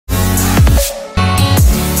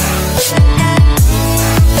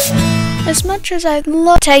As much as I'd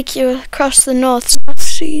love to take you across the North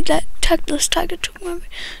Sea that Tactless Tiger took my...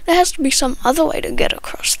 There has to be some other way to get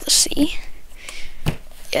across the sea.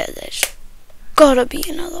 Yeah, there's gotta be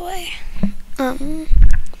another way.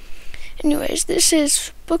 Anyways, this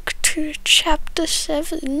is Book 2, Chapter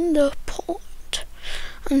 7, The Port.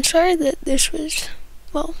 I'm sorry that this was,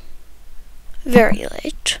 well, very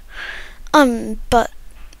late. But,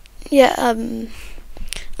 yeah, I'm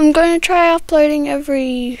going to try uploading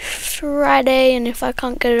every Friday, and if I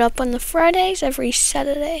can't get it up on the Fridays, every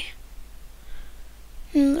Saturday.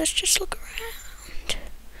 Let's just look around.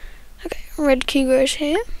 Okay, red key goes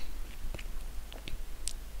here.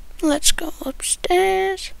 Let's go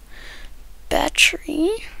upstairs.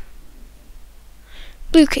 Battery.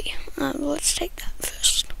 Blue key. Let's take that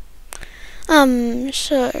first.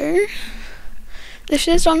 So this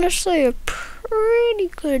is honestly a pretty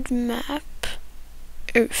good map.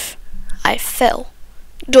 Oof, I fell.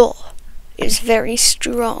 Door is very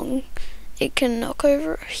strong. It can knock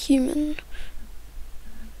over a human.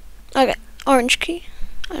 Okay, orange key.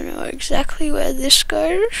 I know exactly where this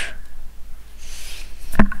goes.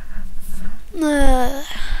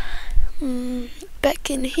 Back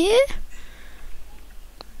in here.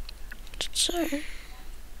 So,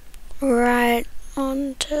 right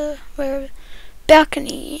onto where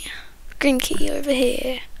balcony. Green key over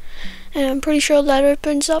here. And I'm pretty sure that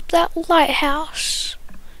opens up that lighthouse.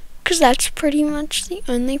 Because that's pretty much the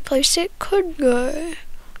only place it could go.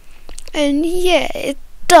 And yeah, it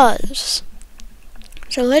does.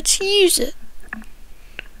 So let's use it.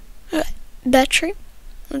 Okay, battery.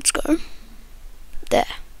 Let's go. There.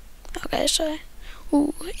 Okay, so...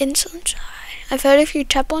 Ooh, insolence eye. I've heard if you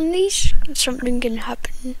tap on these, something can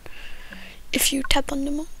happen. If you tap on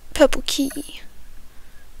them. Purple key.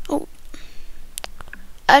 Oh.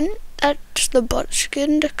 And that's the bot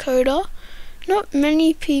skin decoder. Not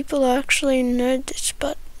many people actually know this,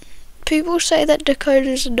 but people say that Dakota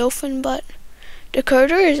is a dolphin, but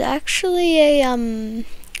Dakota is actually a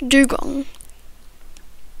dugong,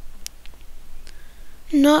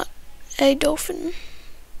 not a dolphin.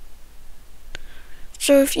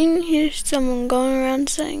 So if you hear someone going around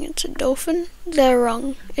saying it's a dolphin, they're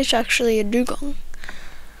wrong. It's actually a dugong,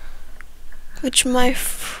 which my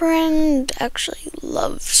friend actually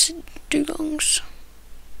loves dugongs.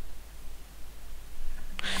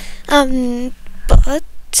 But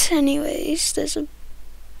anyways, there's a...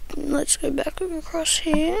 Let's go back across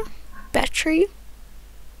here. Battery.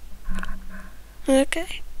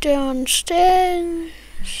 Okay, downstairs.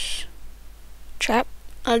 Trap.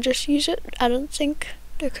 I'll just use it. I don't think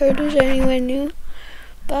Dakota's anywhere near.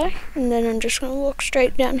 Bye. And then I'm just gonna walk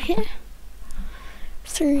straight down here.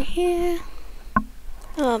 Through here.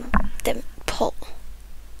 Then pole.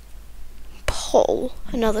 Pole.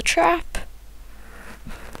 Another trap.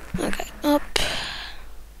 Okay, up.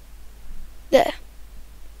 There.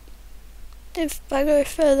 If I go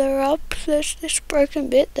further up, there's this broken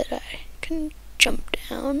bit that I can jump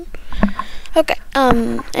down. Okay,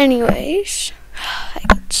 anyways, I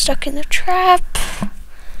got stuck in the trap.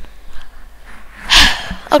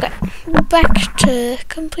 Okay, back to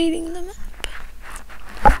completing the map.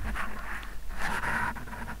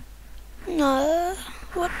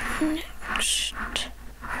 What next?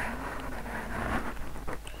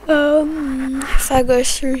 If I go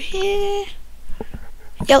through here,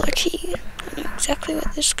 yellow key. I know exactly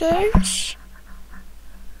where this goes.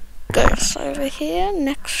 Goes over here,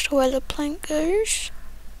 next to where the plank goes.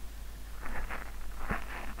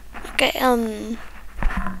 Okay,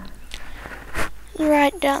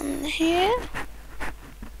 right down here.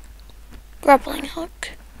 Grappling hook.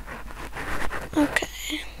 Okay.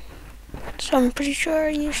 So I'm pretty sure I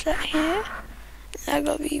use that here. I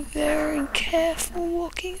gotta be very careful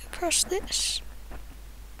walking across this.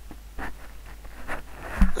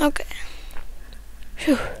 Okay.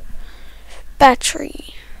 Phew.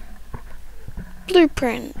 Battery.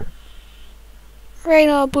 Blueprint.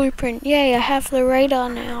 Radar blueprint. Yay, I have the radar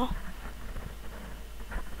now.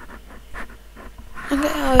 Okay,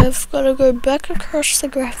 I've got to go back across the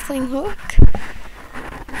grappling hook.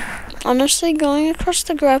 Honestly, going across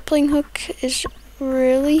the grappling hook is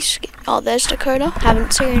really scary. Oh, there's Dakota.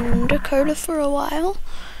 Haven't seen Dakota for a while.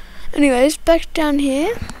 Anyways, back down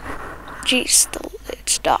here. Jeez,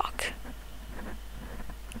 it's dark.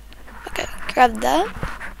 Okay, grab that.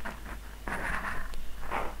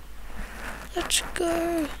 Let's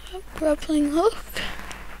go up grappling hook.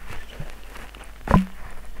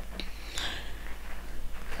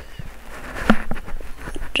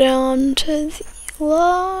 Down to the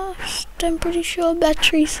last, I'm pretty sure,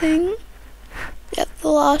 battery thing. Yep, the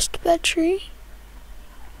last battery.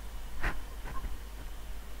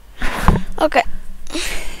 Okay,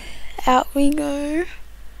 out we go.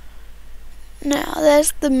 Now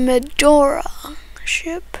there's the Medora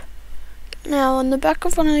ship. Now on the back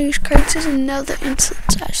of one of these crates is another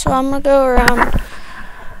insolent size, so I'm gonna go around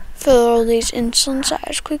for all these insolent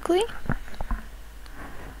size quickly.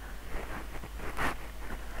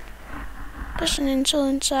 There's an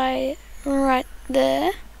insolent size right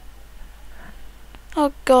there.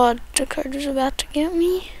 Oh god, Dakota's about to get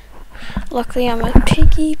me. Luckily I'm a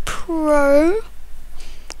Piggy Pro.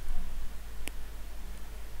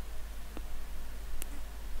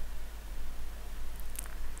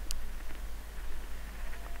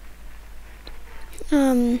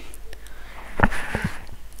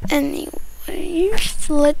 Anyways,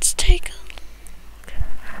 let's take a look.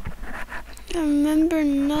 I remember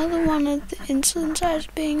another one of the insolent size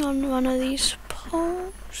being on one of these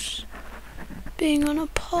poles. Being on a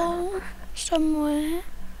pole somewhere.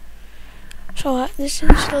 So this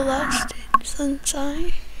is the last insolent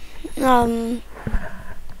size.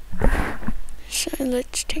 So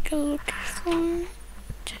let's take a look for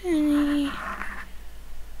any.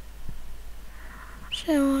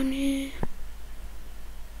 So on here.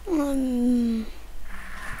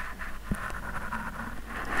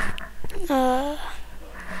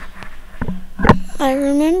 I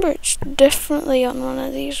remember it's definitely on one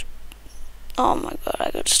of these. Oh my god,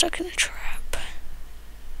 I got stuck in a trap.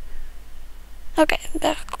 Okay,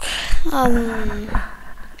 back. I'm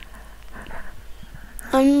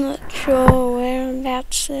not sure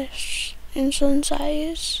whereabouts this insolent eye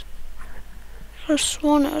is. I could have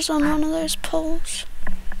sworn it was on one of those poles.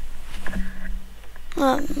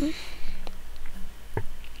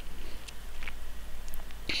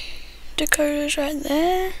 Dakota's right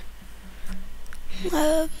there.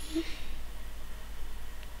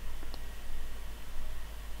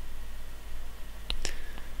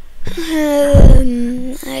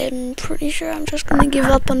 I'm pretty sure I'm just gonna give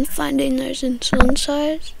up on finding those insolent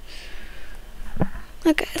size.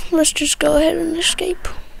 Okay, let's just go ahead and escape.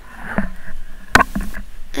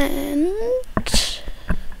 And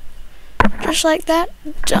just like that,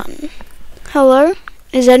 done. Hello?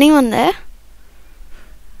 Is anyone there?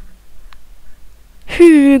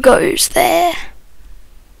 Who goes there?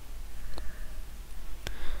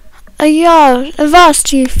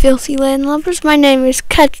 Avast, you filthy landlubbers. My name is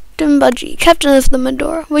Captain Budgie, captain of the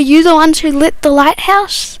Medora. Were you the ones who lit the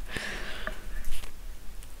lighthouse?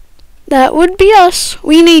 That would be us.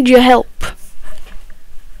 We need your help.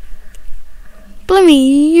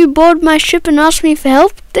 Blimey, you board my ship and asked me for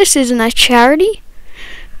help? This isn't a charity.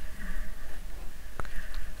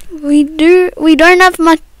 We don't have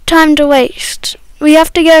much time to waste. We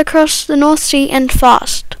have to get across the North Sea and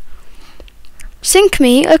fast. Sink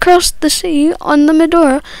me across the sea on the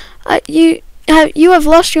Medora. You have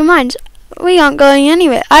lost your minds. We aren't going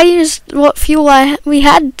anywhere. I used what fuel we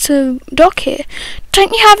had to dock here.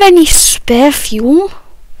 Don't you have any spare fuel?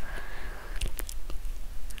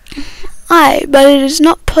 Aye, but it is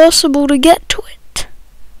not possible to get to it.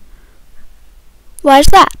 Why is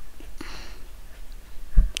that?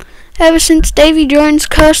 Ever since Davy Jones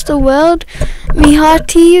cursed the world, me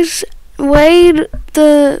hearties weighed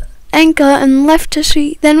the anchor and left to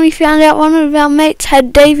sea. Then we found out one of our mates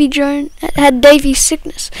had Davy's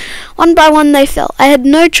sickness. One by one they fell. I had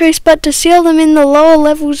no choice but to seal them in the lower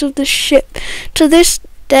levels of the ship. To this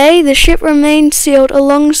day the ship remains sealed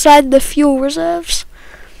alongside the fuel reserves.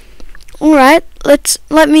 Alright,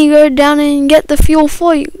 let me go down and get the fuel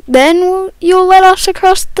for you. Then you'll let us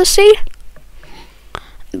across the sea?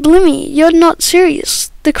 Blimey, you're not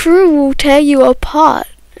serious. The crew will tear you apart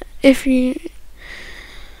if you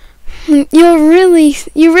really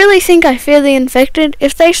think I fear the infected?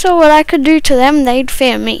 If they saw what I could do to them, they'd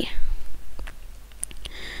fear me.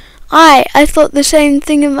 I thought the same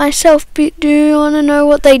thing of myself, but do you want to know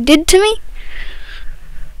what they did to me?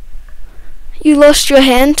 You lost your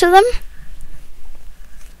hand to them?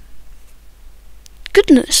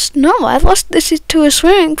 Goodness, no, I lost this to a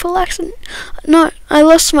swimming pool accident. No, I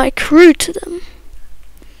lost my crew to them.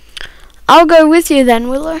 I'll go with you then,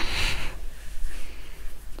 Willow.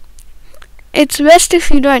 It's best if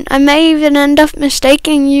you don't. I may even end up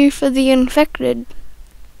mistaking you for the infected.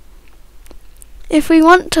 If we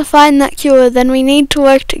want to find that cure, then we need to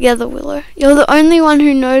work together, Willow. You're the only one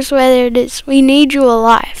who knows where it is. We need you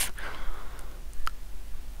alive.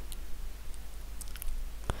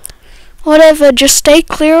 Whatever, just stay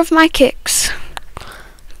clear of my kicks.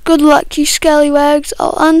 Good luck, you scallywags.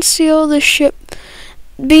 I'll unseal the ship.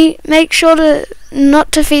 Make sure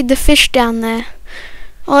not to feed the fish down there.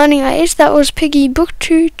 Well, anyways, that was Piggy Book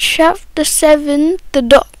 2, Chapter 7,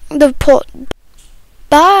 the port.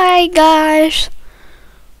 Bye, guys.